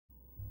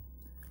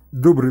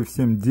Добрый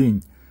всем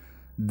день,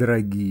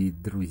 дорогие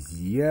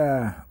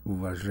друзья,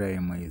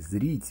 уважаемые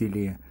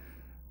зрители.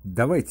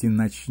 Давайте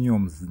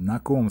начнем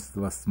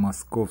знакомство с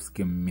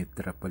московским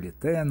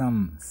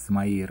метрополитеном, с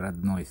моей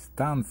родной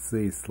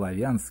станции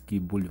Славянский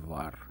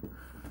Бульвар.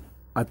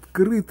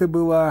 Открыта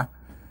была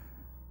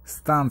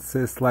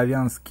станция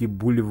Славянский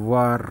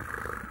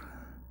Бульвар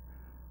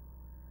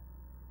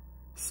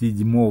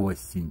 7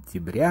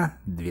 сентября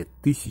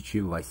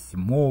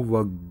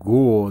 2008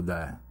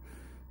 года.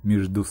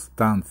 Между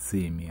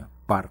станциями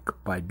Парк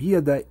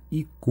Победа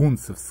и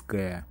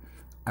Кунцевская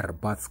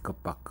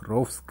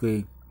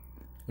Арбатско-Покровской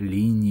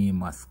линии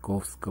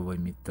московского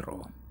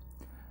метро.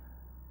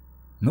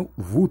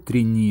 В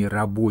утренние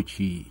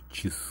рабочие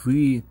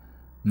часы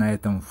на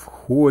этом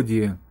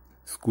входе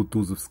с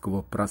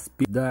Кутузовского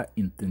проспекта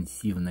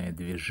интенсивное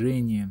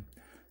движение.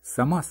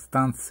 Сама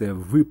станция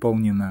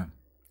выполнена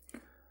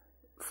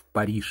в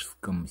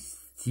парижском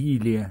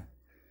стиле.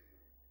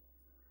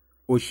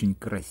 Очень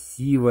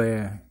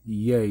красивая,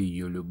 я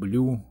ее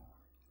люблю.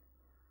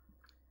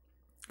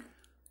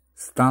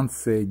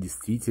 Станция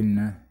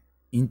действительно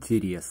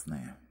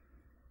интересная.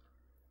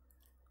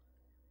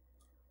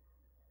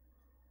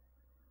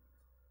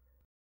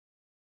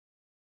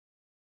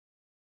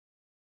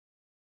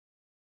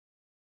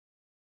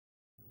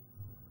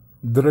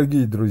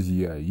 Дорогие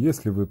друзья,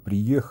 если вы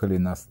приехали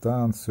на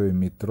станцию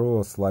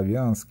метро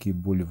Славянский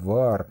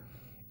Бульвар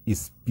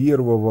из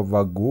первого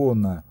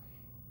вагона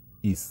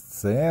из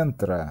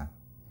центра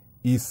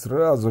и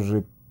сразу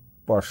же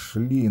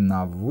пошли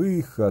на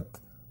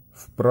выход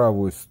в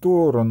правую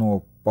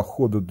сторону по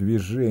ходу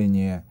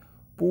движения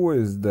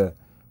поезда,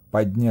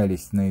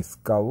 поднялись на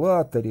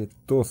эскалаторе,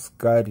 то,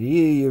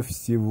 скорее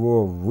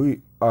всего,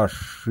 вы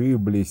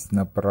ошиблись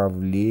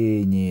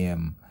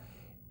направлением,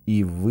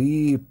 и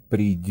вы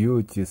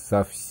придете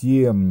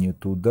совсем не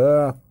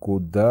туда,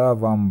 куда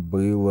вам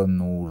было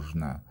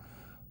нужно,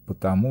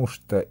 потому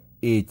что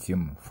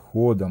этим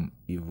входом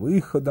и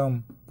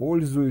выходом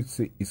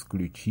пользуются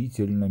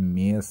исключительно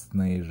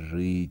местные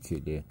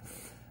жители.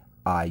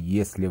 А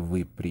если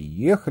вы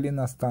приехали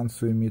на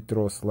станцию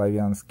метро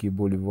Славянский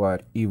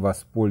Бульвар и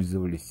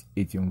воспользовались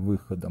этим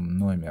выходом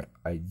номер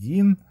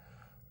 1,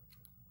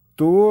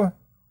 то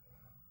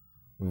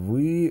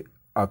вы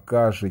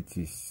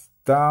окажетесь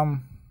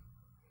там,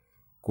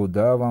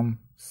 куда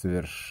вам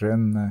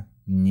совершенно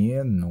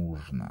не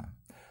нужно.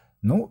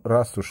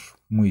 Раз уж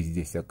мы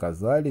здесь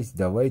оказались,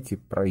 давайте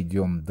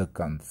пройдем до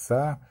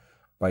конца,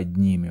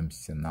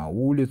 поднимемся на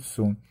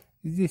улицу.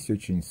 Здесь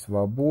очень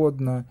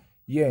свободно.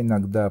 Я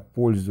иногда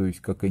пользуюсь,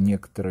 как и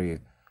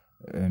некоторые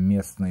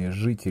местные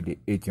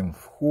жители, этим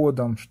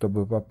входом,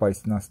 чтобы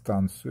попасть на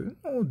станцию.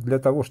 Для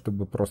того,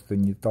 чтобы просто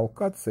не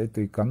толкаться,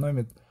 это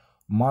экономит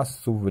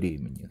массу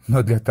времени.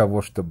 Но для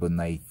того, чтобы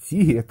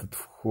найти этот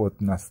вход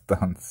на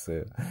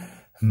станцию,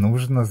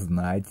 нужно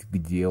знать,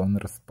 где он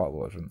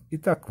расположен.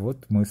 Итак,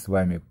 вот мы с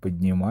вами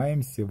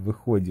поднимаемся,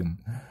 выходим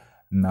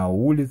на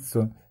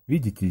улицу.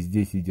 Видите,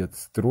 здесь идет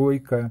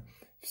стройка,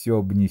 все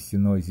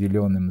обнесено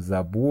зеленым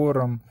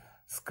забором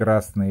с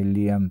красной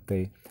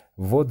лентой.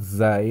 Вот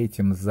за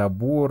этим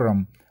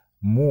забором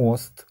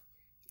мост.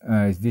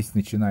 Здесь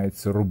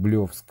начинается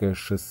Рублевское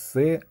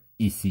шоссе,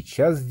 и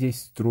сейчас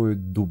здесь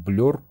строят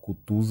дублер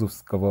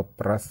Кутузовского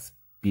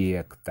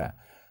проспекта.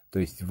 То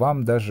есть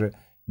вам даже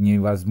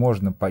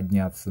невозможно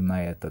подняться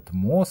на этот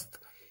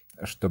мост,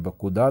 чтобы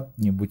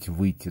куда-нибудь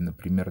выйти,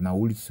 например, на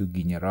улицу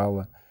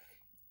генерала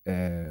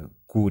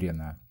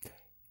Курина.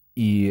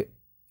 И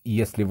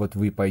если вот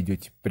вы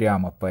пойдете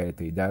прямо по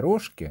этой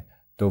дорожке,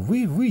 то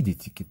вы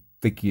выйдете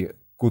таки к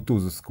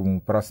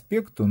Кутузовскому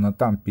проспекту, но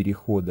там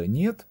перехода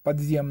нет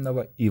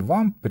подземного, и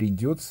вам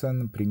придется,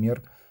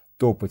 например,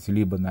 топать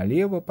либо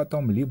налево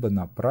потом, либо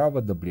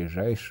направо до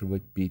ближайшего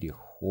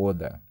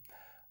перехода.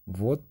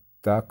 Вот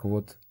так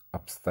вот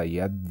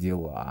обстоят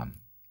дела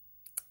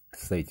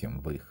с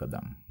этим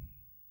выходом.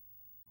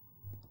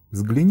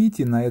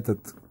 Взгляните на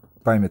этот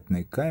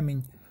памятный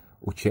камень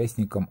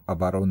участникам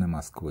обороны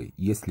Москвы,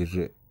 если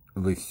же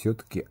вы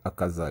все-таки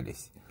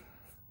оказались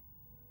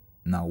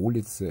на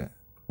улице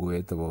у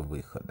этого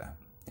выхода.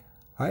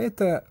 А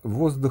это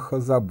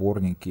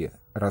воздухозаборники,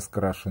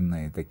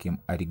 раскрашенные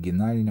таким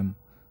оригинальным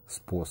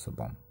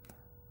способом.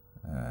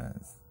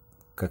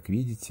 Как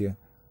видите,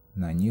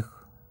 на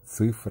них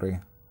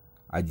цифры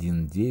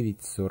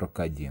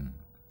 1941.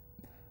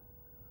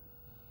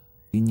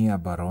 Линия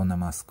обороны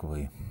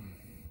Москвы.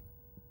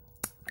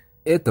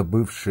 Это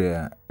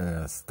бывшая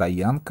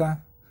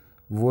стоянка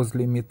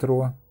возле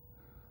метро.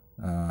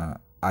 А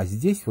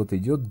здесь вот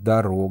идет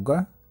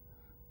дорога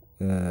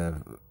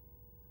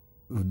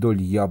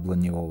вдоль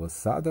яблоневого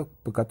сада,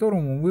 по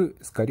которому вы,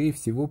 скорее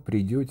всего,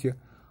 придете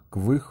к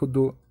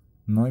выходу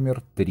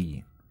номер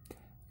 3.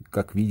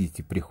 Как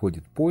видите,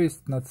 приходит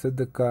поезд на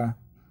ЦДК.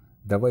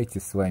 Давайте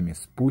с вами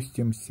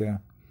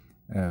спустимся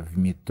в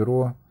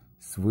метро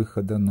с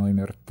выхода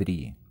номер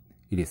 3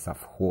 или со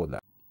входа.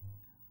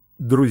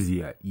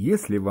 Друзья,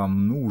 если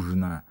вам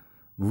нужно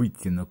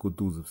выйти на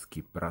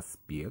Кутузовский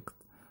проспект,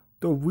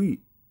 то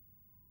вы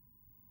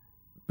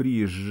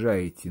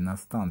приезжаете на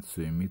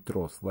станцию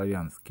метро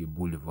Славянский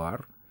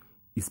Бульвар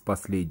из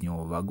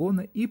последнего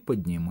вагона и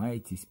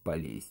поднимаетесь по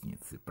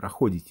лестнице.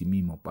 Проходите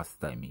мимо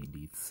поста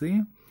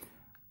милиции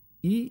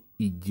и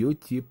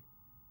идете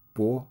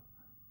по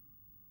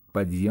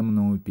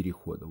подземному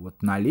переходу.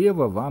 Вот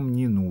налево вам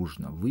не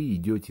нужно, вы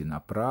идете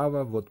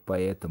направо, вот по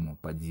этому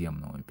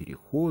подземному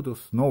переходу,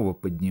 снова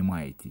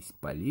поднимаетесь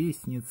по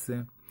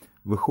лестнице,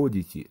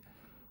 выходите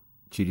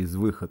через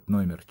выход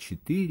номер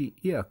 4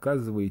 и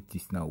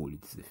оказываетесь на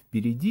улице.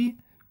 Впереди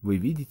вы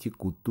видите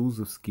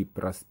Кутузовский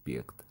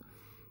проспект.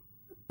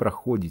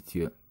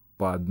 Проходите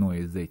по одной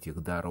из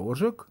этих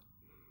дорожек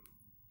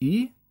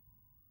и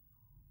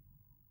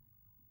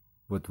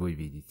вот вы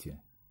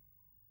видите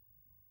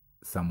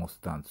саму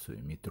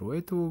станцию метро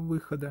этого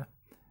выхода,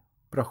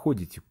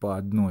 проходите по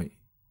одной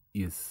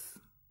из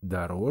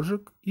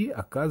дорожек и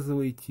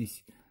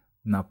оказываетесь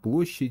на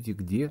площади,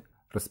 где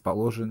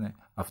расположены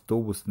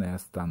автобусные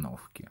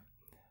остановки.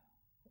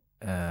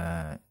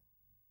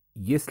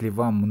 Если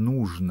вам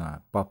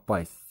нужно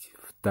попасть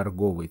в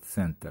торговый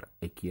центр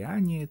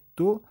Oceania,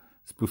 то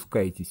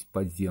спускаетесь в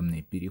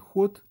подземный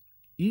переход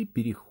и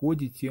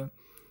переходите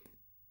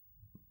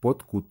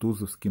под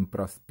Кутузовским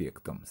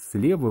проспектом.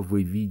 Слева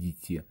вы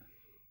видите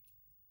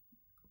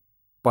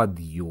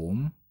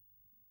подъем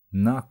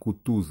на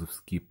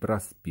Кутузовский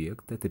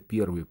проспект. Это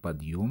первый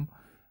подъем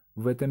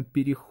в этом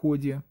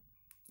переходе,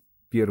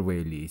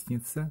 первая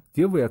лестница,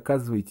 где вы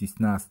оказываетесь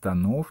на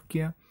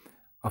остановке,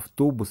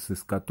 автобусы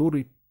с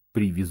которой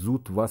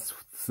привезут вас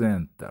в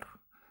центр.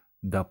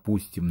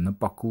 Допустим, на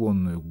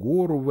Поклонную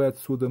гору вы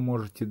отсюда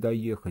можете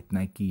доехать,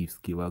 на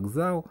Киевский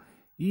вокзал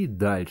и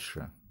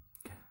дальше.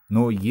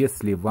 Но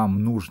если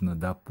вам нужно,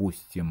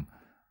 допустим,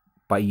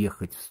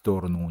 поехать в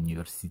сторону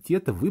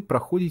университета, вы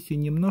проходите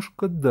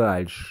немножко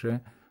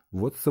дальше.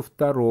 Вот со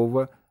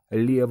второго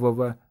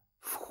левого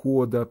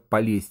входа по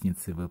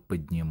лестнице вы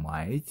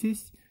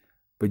поднимаетесь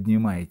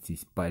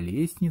по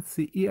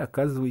лестнице и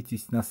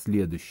оказываетесь на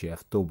следующей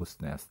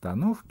автобусной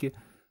остановке.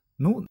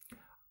 Ну,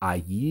 а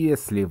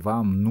если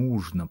вам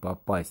нужно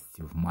попасть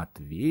в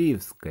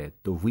Матвеевское,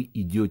 то вы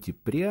идете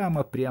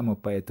прямо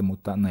по этому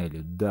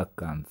тоннелю до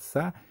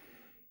конца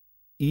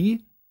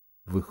и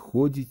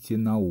выходите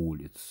на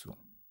улицу.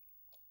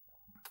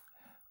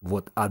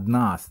 Вот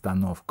одна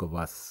остановка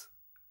вас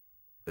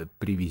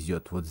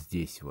привезет вот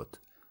здесь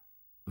вот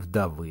в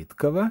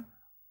Давыдково,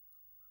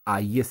 а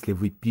если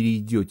вы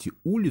перейдете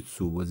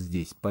улицу вот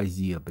здесь по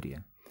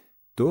зебре,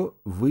 то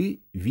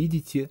вы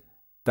видите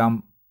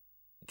там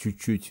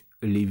чуть-чуть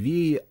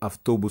левее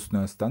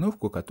автобусную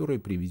остановку, которая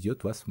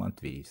привезет вас в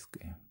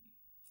Матвеевское.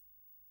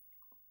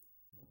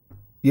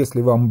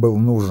 Если вам был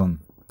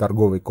нужен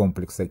торговый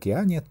комплекс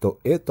Oceania, то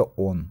это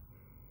он.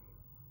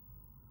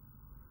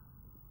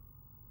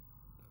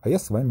 А я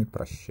с вами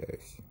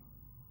прощаюсь.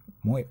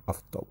 Мой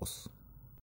автобус.